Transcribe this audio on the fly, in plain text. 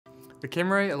The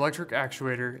Kimray electric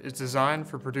actuator is designed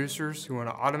for producers who want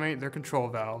to automate their control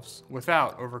valves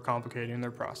without overcomplicating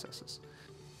their processes.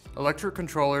 Electric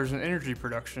controllers in energy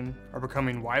production are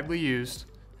becoming widely used,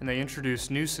 and they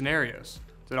introduce new scenarios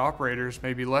that operators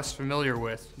may be less familiar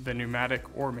with than pneumatic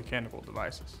or mechanical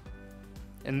devices.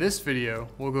 In this video,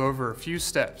 we'll go over a few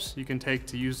steps you can take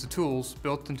to use the tools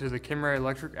built into the Kimray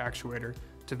electric actuator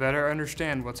to better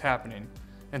understand what's happening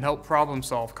and help problem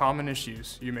solve common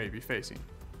issues you may be facing.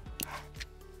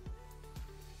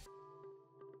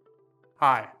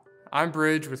 Hi, I'm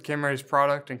Bridge with Kimray's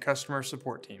product and customer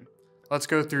support team. Let's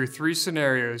go through 3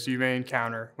 scenarios you may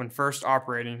encounter when first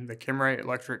operating the Kimray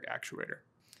electric actuator.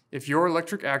 If your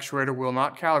electric actuator will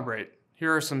not calibrate,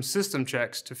 here are some system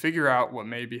checks to figure out what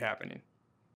may be happening.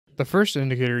 The first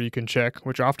indicator you can check,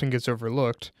 which often gets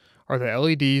overlooked, are the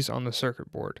LEDs on the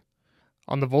circuit board.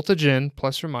 On the voltage in,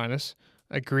 plus or minus,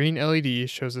 a green LED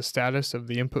shows the status of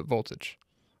the input voltage.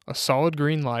 A solid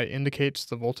green light indicates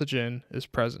the voltage in is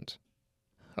present.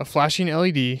 A flashing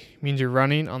LED means you're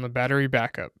running on the battery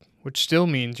backup, which still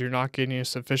means you're not getting a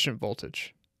sufficient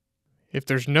voltage. If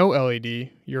there's no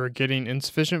LED, you're getting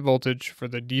insufficient voltage for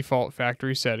the default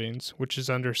factory settings, which is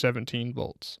under 17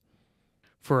 volts.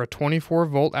 For a 24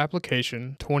 volt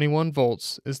application, 21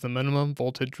 volts is the minimum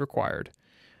voltage required.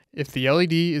 If the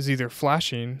LED is either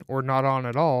flashing or not on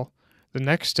at all, the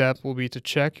next step will be to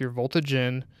check your voltage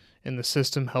in the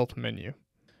System Health menu.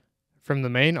 From the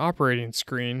main operating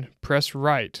screen, press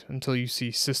right until you see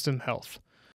System Health.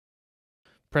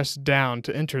 Press down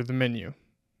to enter the menu.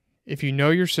 If you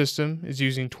know your system is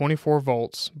using 24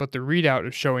 volts, but the readout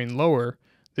is showing lower,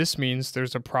 this means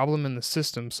there's a problem in the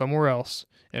system somewhere else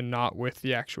and not with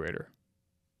the actuator.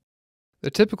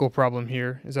 The typical problem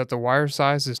here is that the wire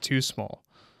size is too small.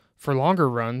 For longer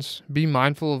runs, be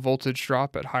mindful of voltage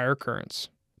drop at higher currents.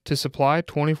 To supply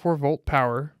 24 volt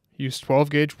power, use 12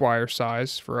 gauge wire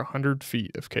size for 100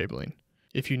 feet of cabling.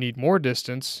 If you need more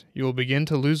distance, you will begin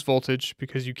to lose voltage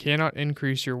because you cannot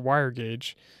increase your wire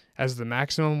gauge, as the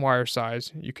maximum wire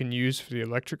size you can use for the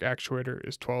electric actuator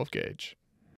is 12 gauge.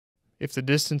 If the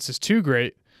distance is too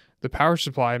great, the power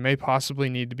supply may possibly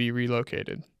need to be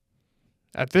relocated.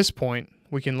 At this point,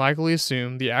 we can likely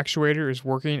assume the actuator is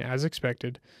working as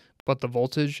expected, but the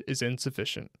voltage is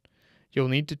insufficient. You'll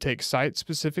need to take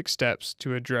site-specific steps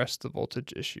to address the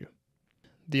voltage issue.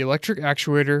 The electric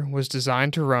actuator was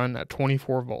designed to run at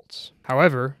 24 volts.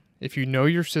 However, if you know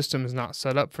your system is not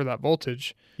set up for that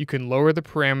voltage, you can lower the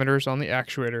parameters on the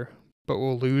actuator, but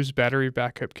will lose battery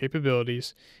backup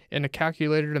capabilities and a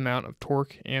calculated amount of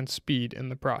torque and speed in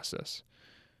the process.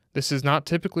 This is not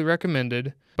typically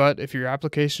recommended, but if your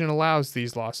application allows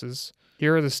these losses,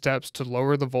 here are the steps to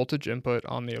lower the voltage input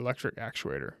on the electric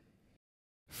actuator.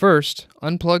 First,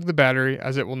 unplug the battery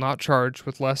as it will not charge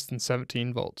with less than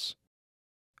 17 volts.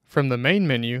 From the main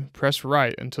menu, press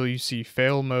right until you see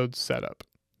Fail Mode Setup.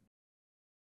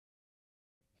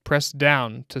 Press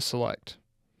down to select.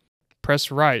 Press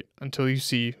right until you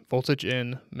see Voltage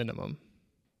in Minimum.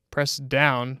 Press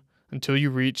down until you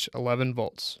reach 11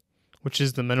 volts, which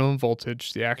is the minimum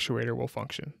voltage the actuator will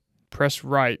function. Press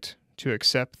right to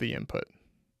accept the input.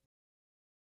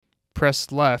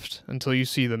 Press left until you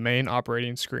see the main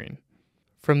operating screen.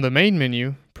 From the main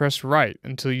menu, press right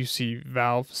until you see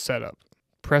Valve Setup.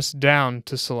 Press down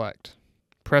to select.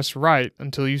 Press right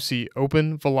until you see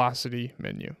Open Velocity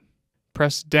menu.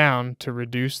 Press down to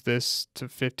reduce this to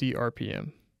 50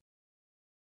 RPM.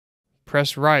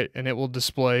 Press right and it will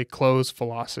display Close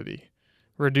Velocity.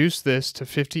 Reduce this to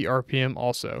 50 RPM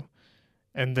also,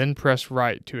 and then press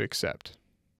right to accept.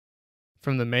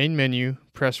 From the main menu,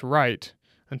 press right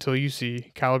until you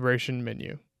see Calibration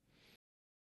menu.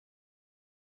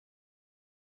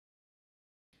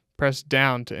 Press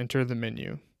down to enter the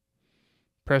menu.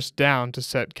 Press down to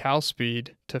set cal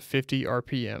speed to 50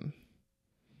 RPM.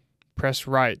 Press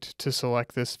right to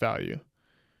select this value.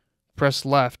 Press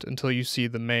left until you see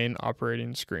the main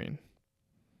operating screen.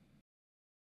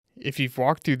 If you've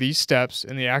walked through these steps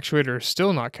and the actuator is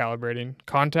still not calibrating,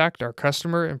 contact our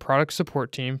customer and product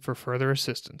support team for further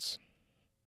assistance.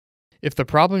 If the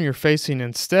problem you're facing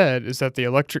instead is that the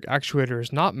electric actuator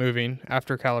is not moving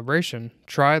after calibration,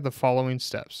 try the following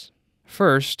steps.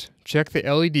 First, check the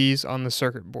LEDs on the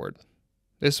circuit board.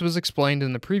 This was explained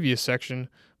in the previous section,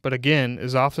 but again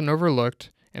is often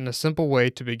overlooked and a simple way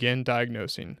to begin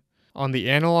diagnosing. On the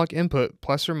analog input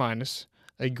plus or minus,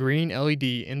 a green LED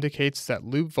indicates that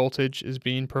loop voltage is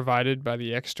being provided by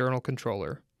the external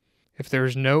controller. If there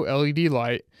is no LED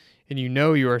light and you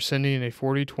know you are sending a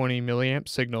 40-20 milliamp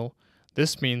signal,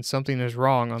 this means something is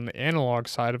wrong on the analog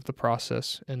side of the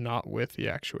process and not with the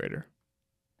actuator.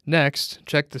 Next,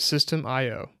 check the system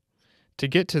I/O. To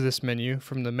get to this menu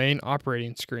from the main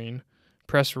operating screen,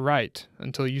 press right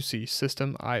until you see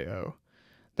System I/O.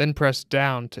 Then press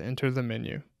down to enter the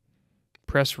menu.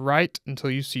 Press right until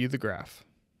you see the graph.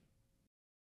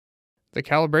 The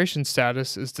calibration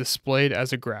status is displayed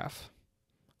as a graph.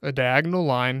 A diagonal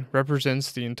line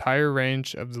represents the entire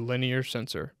range of the linear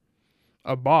sensor.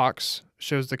 A box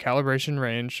shows the calibration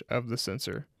range of the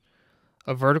sensor.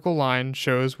 A vertical line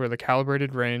shows where the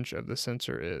calibrated range of the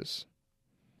sensor is.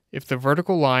 If the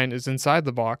vertical line is inside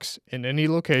the box in any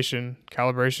location,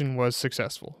 calibration was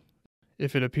successful.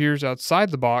 If it appears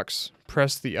outside the box,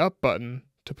 press the up button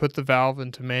to put the valve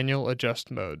into manual adjust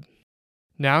mode.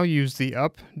 Now use the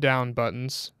up/down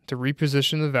buttons to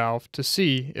reposition the valve to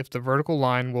see if the vertical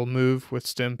line will move with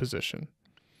stem position.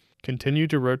 Continue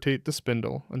to rotate the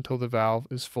spindle until the valve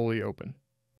is fully open.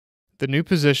 The new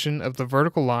position of the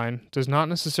vertical line does not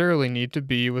necessarily need to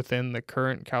be within the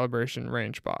current calibration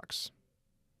range box.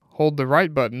 Hold the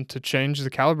right button to change the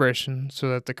calibration so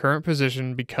that the current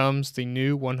position becomes the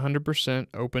new 100%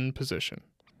 open position.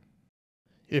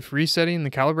 If resetting the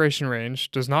calibration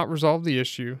range does not resolve the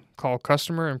issue, call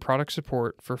customer and product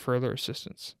support for further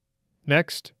assistance.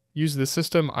 Next, use the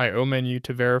System I/O menu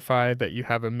to verify that you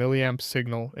have a milliamp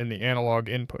signal in the analog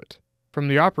input. From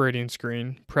the operating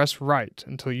screen, press right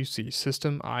until you see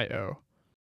System I/O.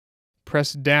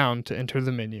 Press down to enter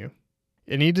the menu.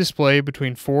 Any display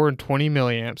between 4 and 20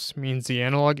 milliamps means the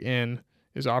analog in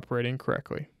is operating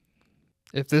correctly.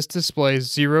 If this displays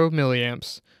 0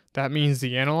 milliamps, that means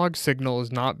the analog signal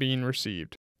is not being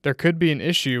received. There could be an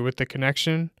issue with the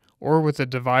connection or with the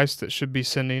device that should be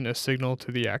sending a signal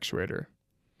to the actuator.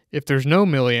 If there's no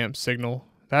milliamp signal,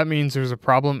 that means there's a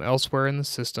problem elsewhere in the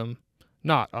system,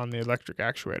 not on the electric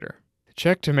actuator.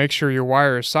 Check to make sure your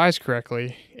wire is sized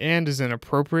correctly and is an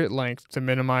appropriate length to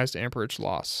minimize amperage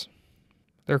loss.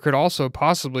 There could also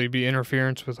possibly be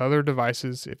interference with other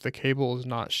devices if the cable is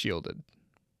not shielded.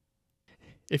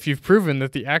 If you've proven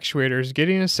that the actuator is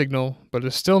getting a signal but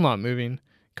is still not moving,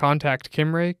 contact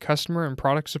Kimray customer and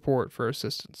product support for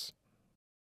assistance.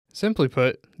 Simply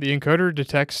put, the encoder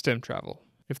detects stem travel.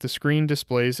 If the screen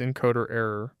displays encoder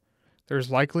error, there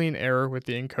is likely an error with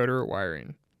the encoder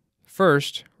wiring.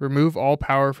 First, remove all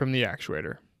power from the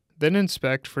actuator. Then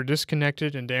inspect for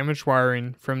disconnected and damaged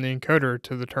wiring from the encoder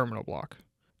to the terminal block.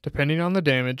 Depending on the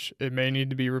damage, it may need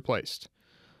to be replaced.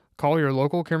 Call your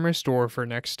local Kimray store for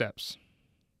next steps.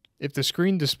 If the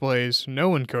screen displays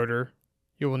no encoder,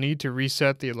 you will need to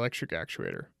reset the electric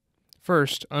actuator.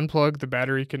 First, unplug the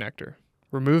battery connector.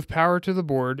 Remove power to the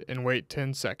board and wait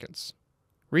 10 seconds.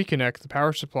 Reconnect the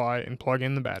power supply and plug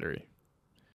in the battery.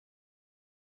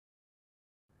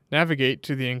 Navigate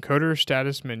to the encoder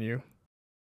status menu.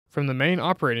 From the main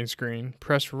operating screen,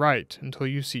 press right until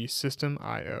you see System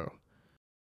I/O.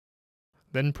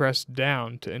 Then press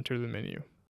down to enter the menu.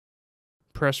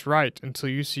 Press right until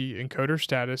you see encoder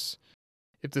status.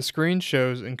 If the screen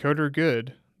shows encoder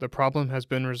good, the problem has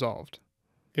been resolved.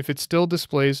 If it still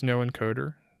displays no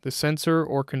encoder, the sensor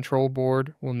or control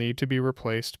board will need to be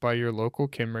replaced by your local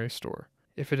Kimray store.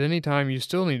 If at any time you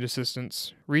still need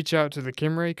assistance, reach out to the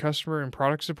Kimray customer and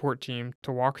product support team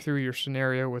to walk through your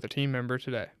scenario with a team member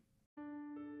today.